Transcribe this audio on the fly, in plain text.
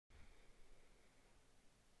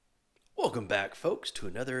Welcome back, folks, to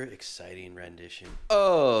another exciting rendition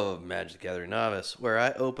of Magic the Gathering Novice, where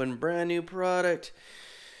I open brand new product,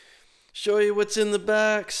 show you what's in the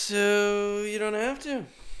back so you don't have to.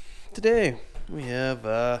 Today, we have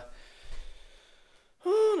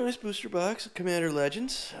nice booster box of Commander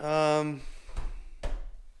Legends.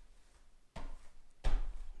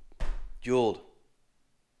 Jeweled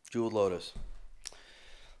Lotus.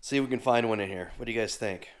 See if we can find one in here. What do you guys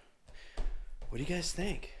think? What do you guys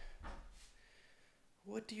think?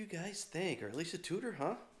 What do you guys think? Or at least a tutor,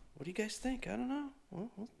 huh? What do you guys think? I don't know. Well,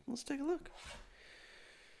 let's take a look.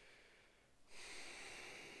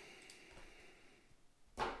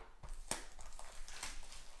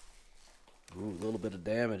 Ooh, a little bit of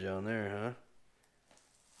damage on there, huh?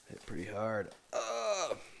 Hit pretty hard.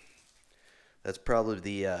 That's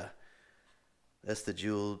probably that's the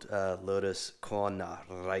Jeweled Lotus Kona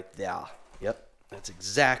right there. Yep, that's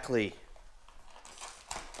exactly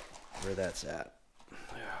where that's at.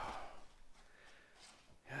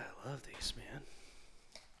 Yeah, I love these, man.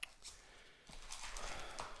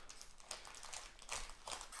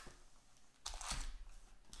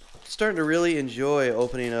 Starting to really enjoy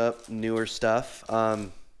opening up newer stuff. I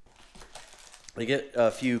get a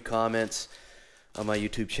few comments on my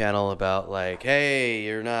YouTube channel about like, hey,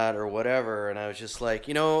 you're not, or whatever, and I was just like,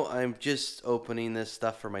 I'm just opening this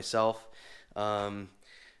stuff for myself, and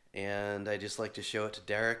I just like to show it to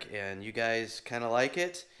Derek, and you guys kind of like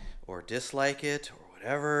it, or dislike it, or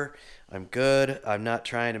whatever. I'm good. I'm not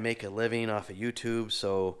trying to make a living off of YouTube,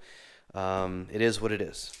 so it is what it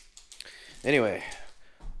is. Anyway,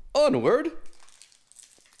 onward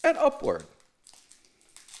and upward.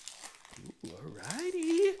 Ooh,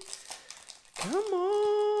 alrighty. Come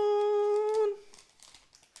on.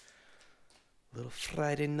 Little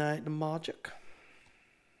Friday night magic.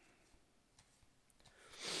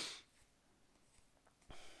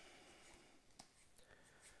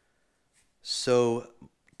 So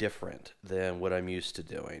different than what I'm used to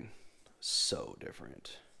doing. So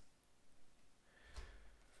different.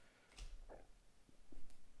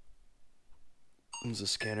 Is the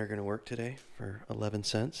scanner going to work today for 11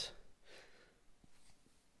 cents?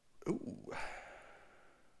 Ooh.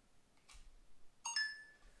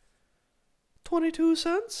 22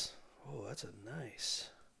 cents? Oh, that's a nice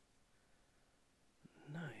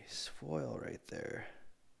foil right there.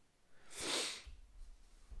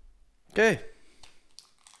 Okay.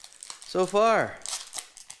 So far,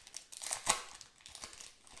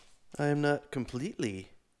 I am not completely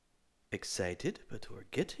excited, but we're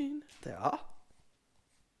getting there.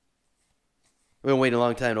 We've been waiting a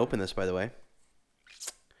long time to open this, by the way.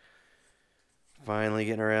 Finally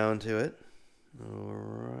getting around to it. All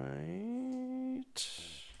right.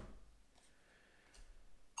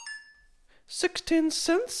 16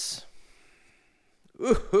 cents.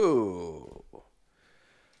 Woohoo.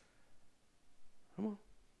 Come on.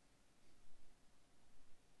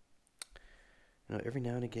 Every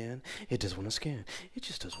now and again, it does want to scan. It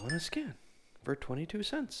just does want to scan for 22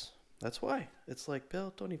 cents. That's why. It's like,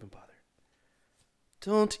 Bill, don't even bother.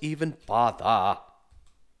 Don't even bother.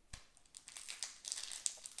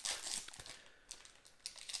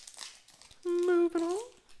 Moving on.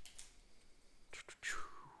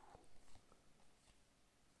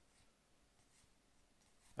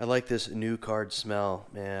 I like this new card smell,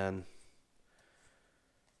 man.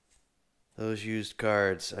 Those used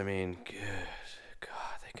cards, I mean, good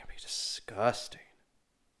God, they can be disgusting.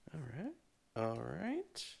 All right. All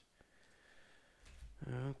right.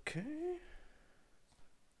 Okay.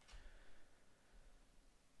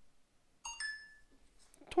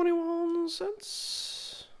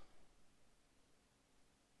 $0.21.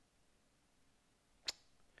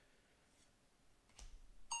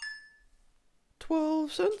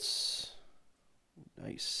 12 cents.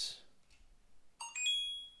 Nice.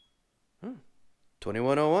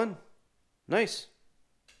 21.01. Nice.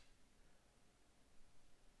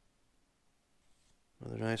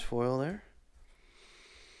 Another nice foil there.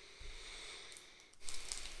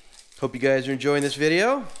 Hope you guys are enjoying this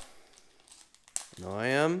video. I know I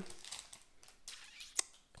am.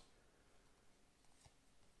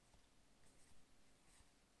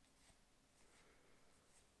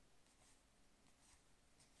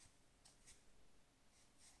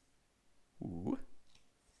 Ooh.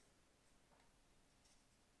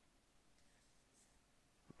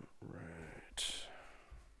 Right.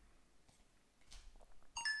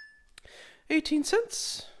 18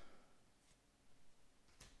 cents.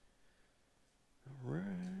 All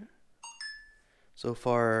right. So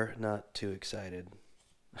far, not too excited.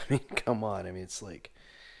 I mean, come on. I mean, it's like,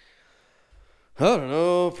 I don't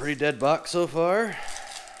know, pretty dead box so far.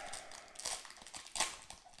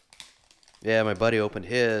 Yeah, my buddy opened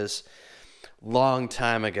his long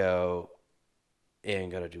time ago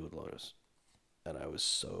and got a Jeweled Lotus. And I was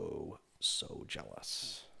so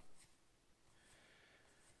jealous.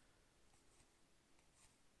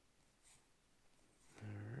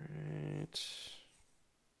 Alright.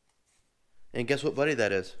 And guess what buddy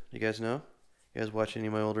that is? You guys know? You guys watch any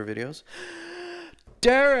of my older videos?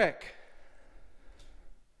 Derek!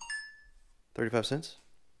 35 cents.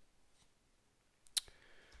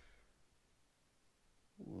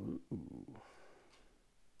 Ooh.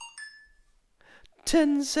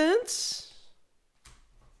 10 cents.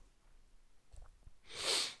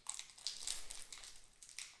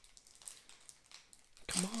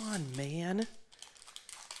 Come on, man.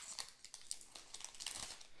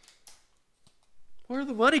 Where are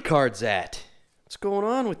the money cards at? What's going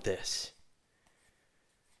on with this?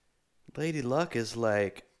 Lady Luck is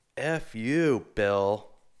like, F you, Bill.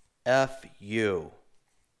 F you.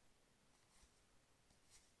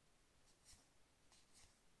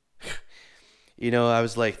 You know, I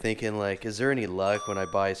was like thinking, like, is there any luck when I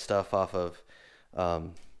buy stuff off of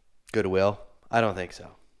Goodwill? I don't think so.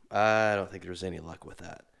 I don't think there's any luck with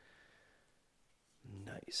that.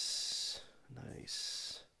 Nice.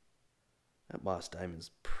 Nice. That Moss Diamond's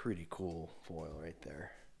pretty cool foil right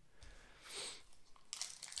there.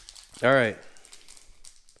 All right.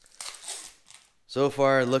 So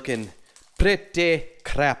far, looking pretty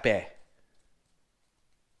crappy.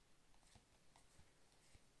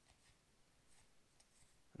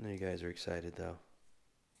 I know you guys are excited, though.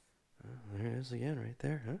 Oh, there it is again, right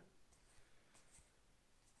there, huh?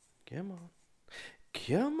 Come on.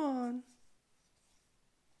 Come on.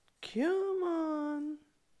 Come on.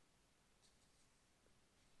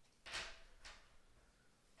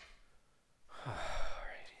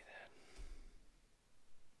 Alrighty then.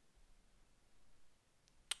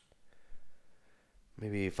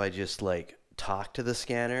 Maybe if I just, like, talk to the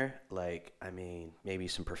scanner, like, I mean, maybe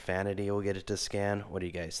some profanity will get it to scan. What do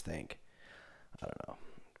you guys think? I don't know.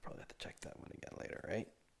 Probably have to check that one again later, right?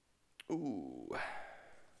 Ooh.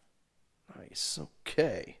 Nice.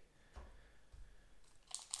 Okay.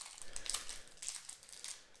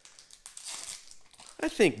 I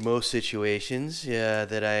think most situations, yeah,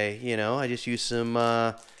 that I just use some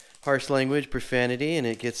harsh language, profanity, and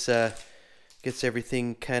it gets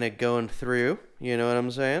everything kind of going through. You know what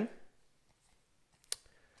I'm saying?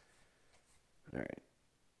 All right.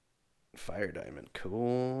 Fire diamond,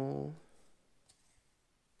 cool.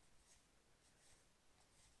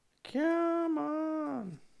 Come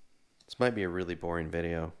on. This might be a really boring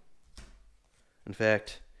video. In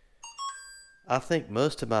fact, I think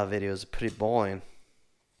most of my videos are pretty boring.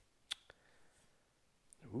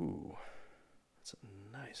 Ooh, that's a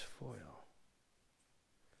nice foil.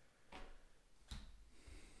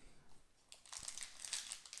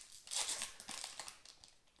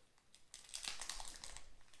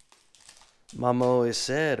 Mom always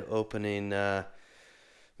said opening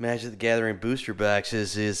Magic the Gathering booster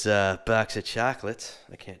boxes is a box of chocolates.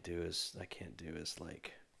 I can't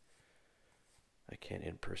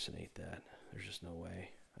impersonate that. There's just no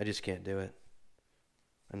way. I just can't do it.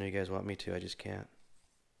 I know you guys want me to. I just can't.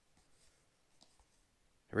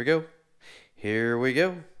 Here we go. Here we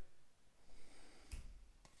go.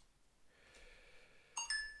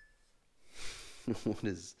 What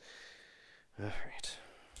is... All right.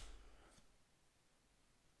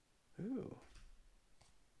 Ooh.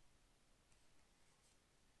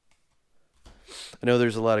 I know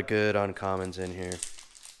there's a lot of good uncommons in here.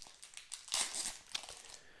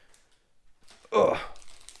 Ugh.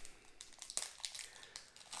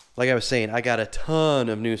 Like I was saying, I got a ton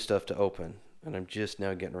of new stuff to open, and I'm just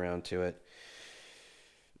now getting around to it.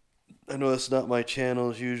 I know it's not my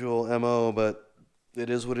channel's usual MO, but it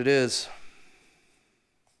is what it is.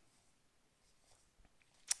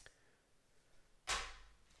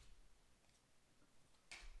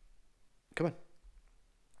 Come on.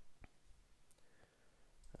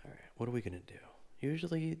 All right, what are we gonna do?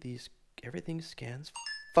 Usually everything scans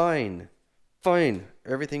fine. Fine.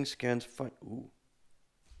 Everything scans fine. Ooh.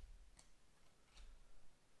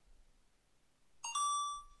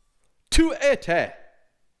 To it.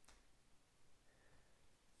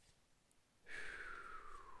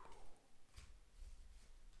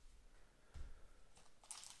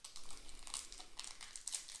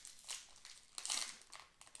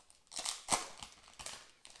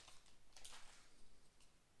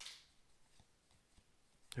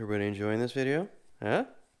 Everybody enjoying this video? Huh?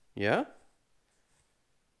 Yeah?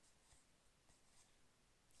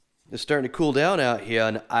 It's starting to cool down out here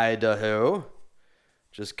in Idaho.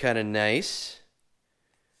 Just kind of nice.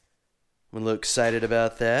 I'm a little excited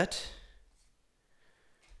about that.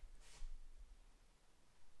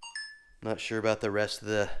 Not sure about the rest of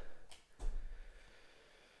the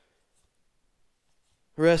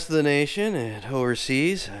nation and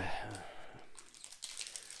overseas.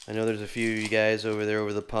 I know there's a few of you guys over there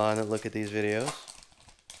over the pond that look at these videos.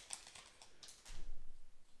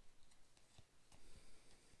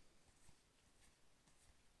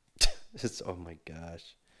 Oh my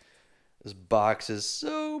gosh. This box is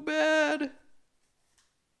so bad.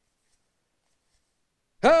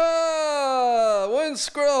 Ah! One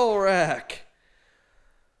scroll rack.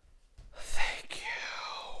 Thank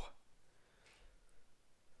you.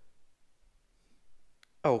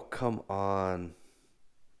 Oh, come on.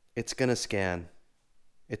 It's gonna scan.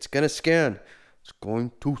 It's gonna scan. It's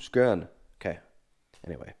going to scan. Okay.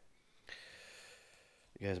 Anyway.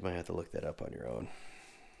 You guys might have to look that up on your own.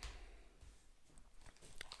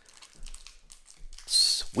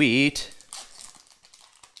 Sweet.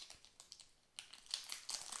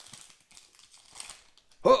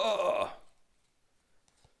 Oh!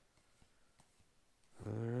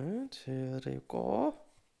 Alright, here you go.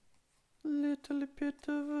 Little bit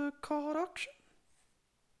of a card action.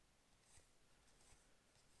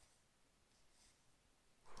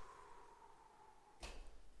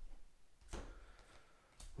 A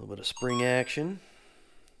little bit of spring action.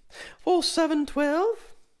 Full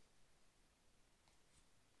 712.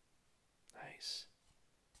 Nice.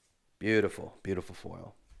 Beautiful, beautiful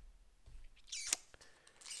foil.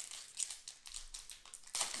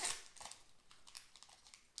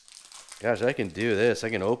 Gosh, I can do this. I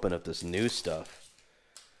can open up this new stuff.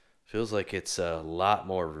 Feels like it's a lot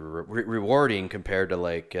more rewarding compared to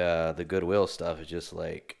like the Goodwill stuff. It's just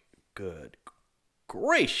like, good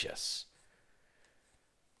gracious.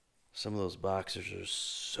 Some of those boxers are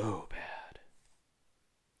so bad.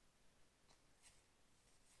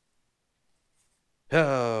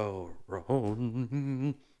 Oh,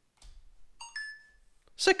 Ron.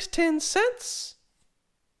 16 cents.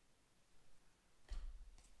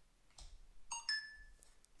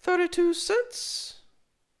 32 cents.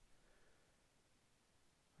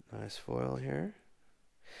 Nice foil here.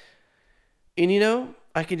 And you know,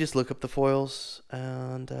 I can just look up the foils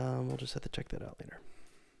and we'll just have to check that out later.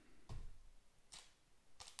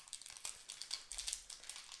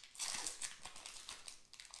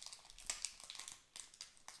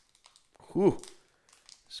 Whew.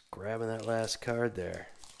 Just grabbing that last card there.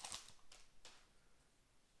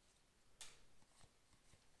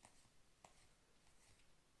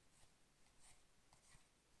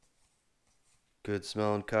 Good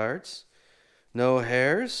smelling cards. No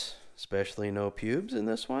hairs, especially no pubes in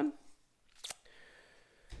this one.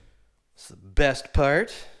 It's the best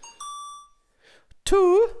part.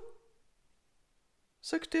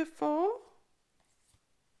 264.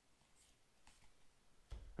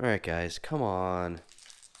 All right, guys, come on.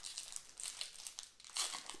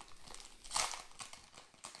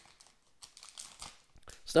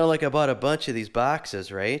 It's not like I bought a bunch of these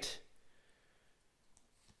boxes, right?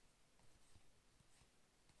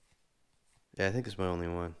 Yeah, I think it's my only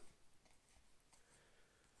one.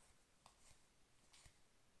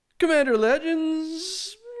 Commander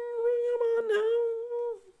Legends! Bring them on now!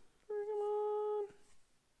 Bring them on!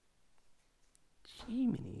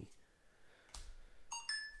 Jiminy.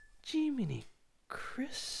 Jiminy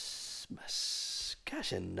Christmas.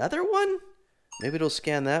 Gosh, another one? Maybe it'll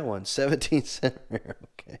scan that one. 17 cent rare.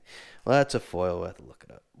 Okay. Well, that's a foil. We'll have to look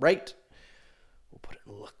it up. Right? We'll put it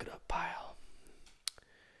in the look it up pile.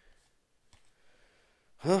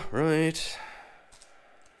 All right.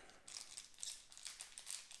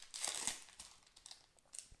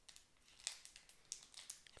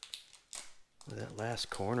 That last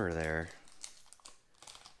corner there.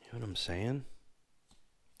 You know what I'm saying?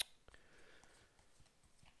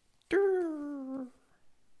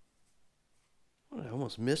 What, I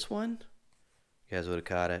almost missed one? You guys would have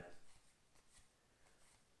caught it.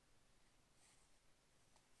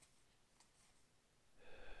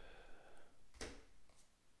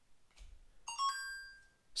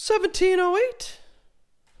 $17.08.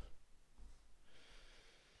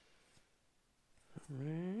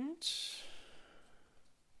 Right.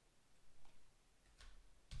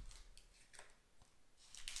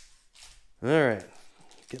 All right.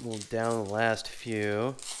 Getting down the last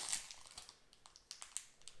few.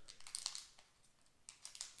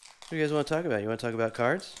 What do you guys want to talk about? You want to talk about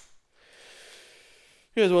cards?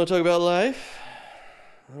 You guys want to talk about life?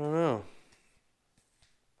 I don't know.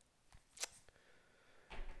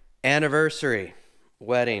 Anniversary.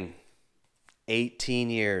 Wedding. 18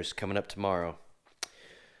 years coming up tomorrow.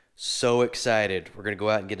 So excited. We're going to go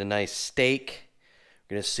out and get a nice steak.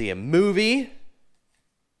 We're going to see a movie.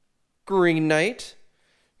 Green Knight.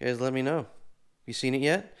 You guys let me know. You seen it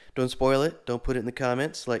yet? Don't spoil it. Don't put it in the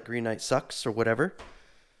comments like Green Knight sucks or whatever.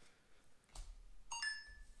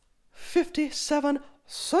 57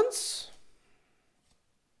 cents.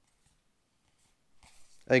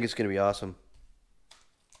 I think it's going to be awesome.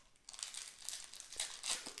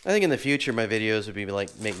 I think in the future my videos would be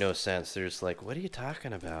like, make no sense. They're just like, what are you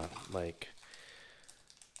talking about? Like,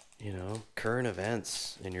 you know, current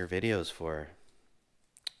events in your videos for.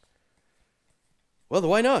 Well,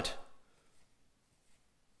 why not?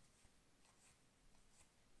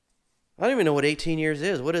 I don't even know what 18 years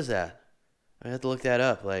is. What is that? I have to look that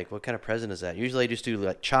up. Like, what kind of present is that? Usually I just do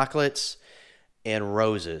like chocolates and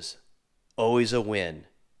roses. Always a win.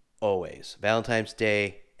 Always. Valentine's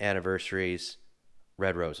Day, anniversaries,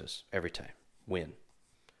 red roses. Every time. Win.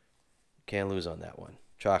 Can't lose on that one.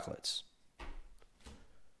 Chocolates.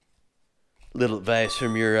 Little advice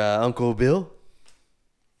from your Uncle Bill.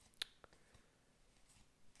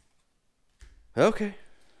 Okay.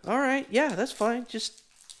 All right. Yeah, that's fine. Just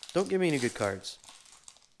don't give me any good cards.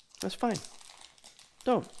 That's fine.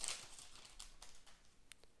 Don't.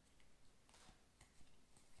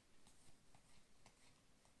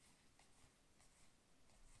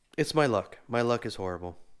 It's my luck. My luck is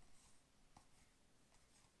horrible.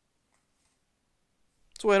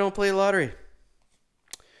 That's why I don't play lottery.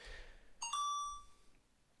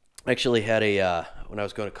 I actually had a, when I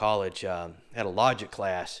was going to college, had a logic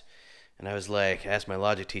class. And I was like, I asked my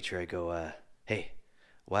logic teacher, I go, hey,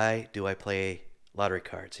 why do I play lottery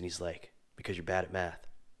cards? And he's like, because you're bad at math.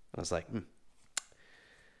 I was like,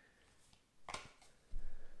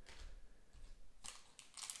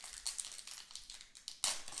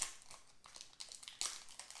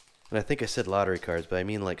 And I think I said lottery cards, but I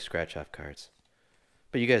mean like scratch-off cards.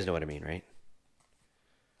 But you guys know what I mean, right?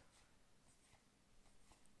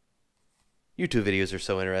 YouTube videos are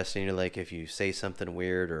so interesting. You're like, if you say something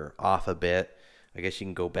weird or off a bit, I guess you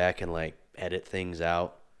can go back and like edit things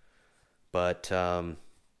out. But I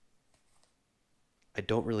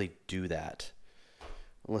don't really do that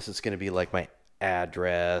unless it's going to be like my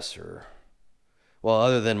address or, well,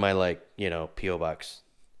 other than my like, you know, P.O. box,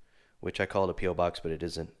 which I call it a P.O. box, but it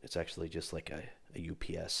isn't. It's actually just like a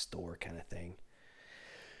UPS store kind of thing.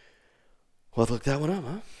 Well, look that one up,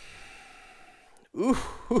 huh? Ooh,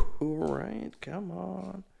 right. Come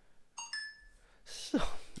on. So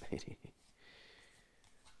many.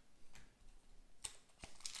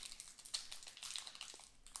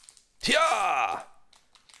 Tia!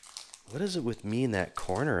 What is it with me in that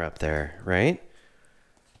corner up there, right?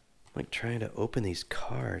 I'm like trying to open these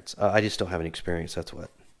cards. I just don't have any experience. That's what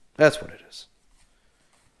it is.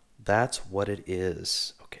 That's what it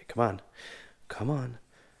is. Okay, come on. Come on.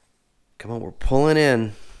 Come on, we're pulling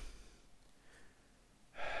in.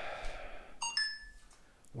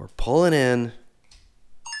 We're pulling in.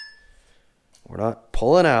 We're not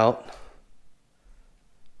pulling out.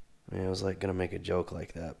 I mean, I was like gonna make a joke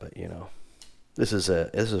like that, but you know, this is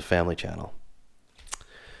a family channel.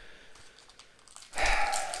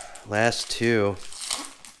 Last two.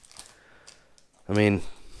 I mean,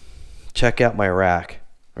 check out my rack,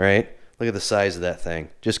 right? Look at the size of that thing.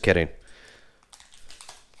 Just kidding.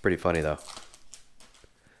 Pretty funny though.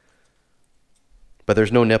 But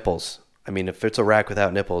there's no nipples. I mean, if it's a rack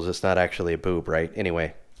without nipples, it's not actually a boob, right?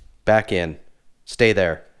 Anyway, back in. Stay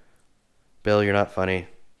there. Bill, you're not funny.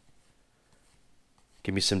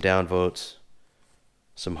 Give me some downvotes.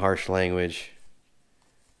 Some harsh language.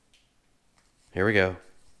 Here we go.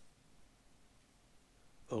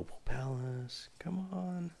 Opal Palace. Come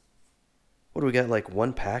on. What do we got, like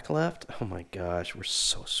one pack left? Oh my gosh, we're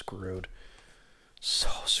so screwed. So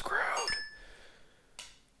screwed.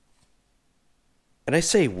 And I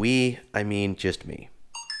say we, I mean just me.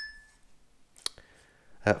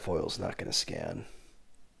 That foil's not going to scan.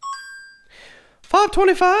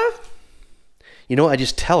 525? You know, I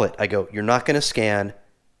just tell it. I go, you're not going to scan.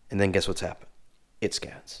 And then guess what's happened? It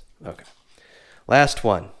scans. Okay. Last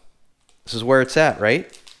one. This is where it's at, right?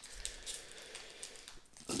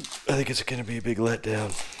 I think it's going to be a big letdown.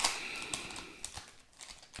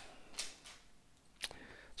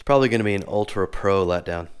 It's probably going to be an Ultra Pro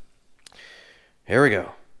letdown. Here we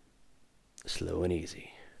go. Slow and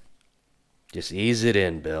easy. Just ease it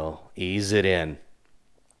in, Bill. Ease it in.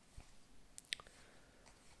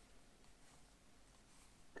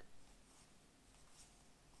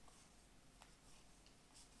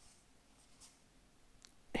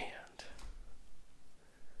 And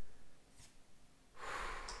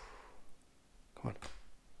come on.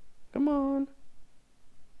 Come on.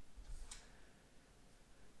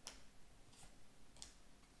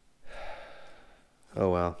 Oh,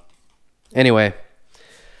 well. Anyway.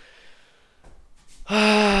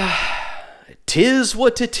 'tis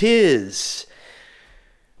what it is.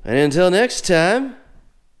 And until next time,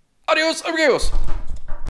 adios amigos.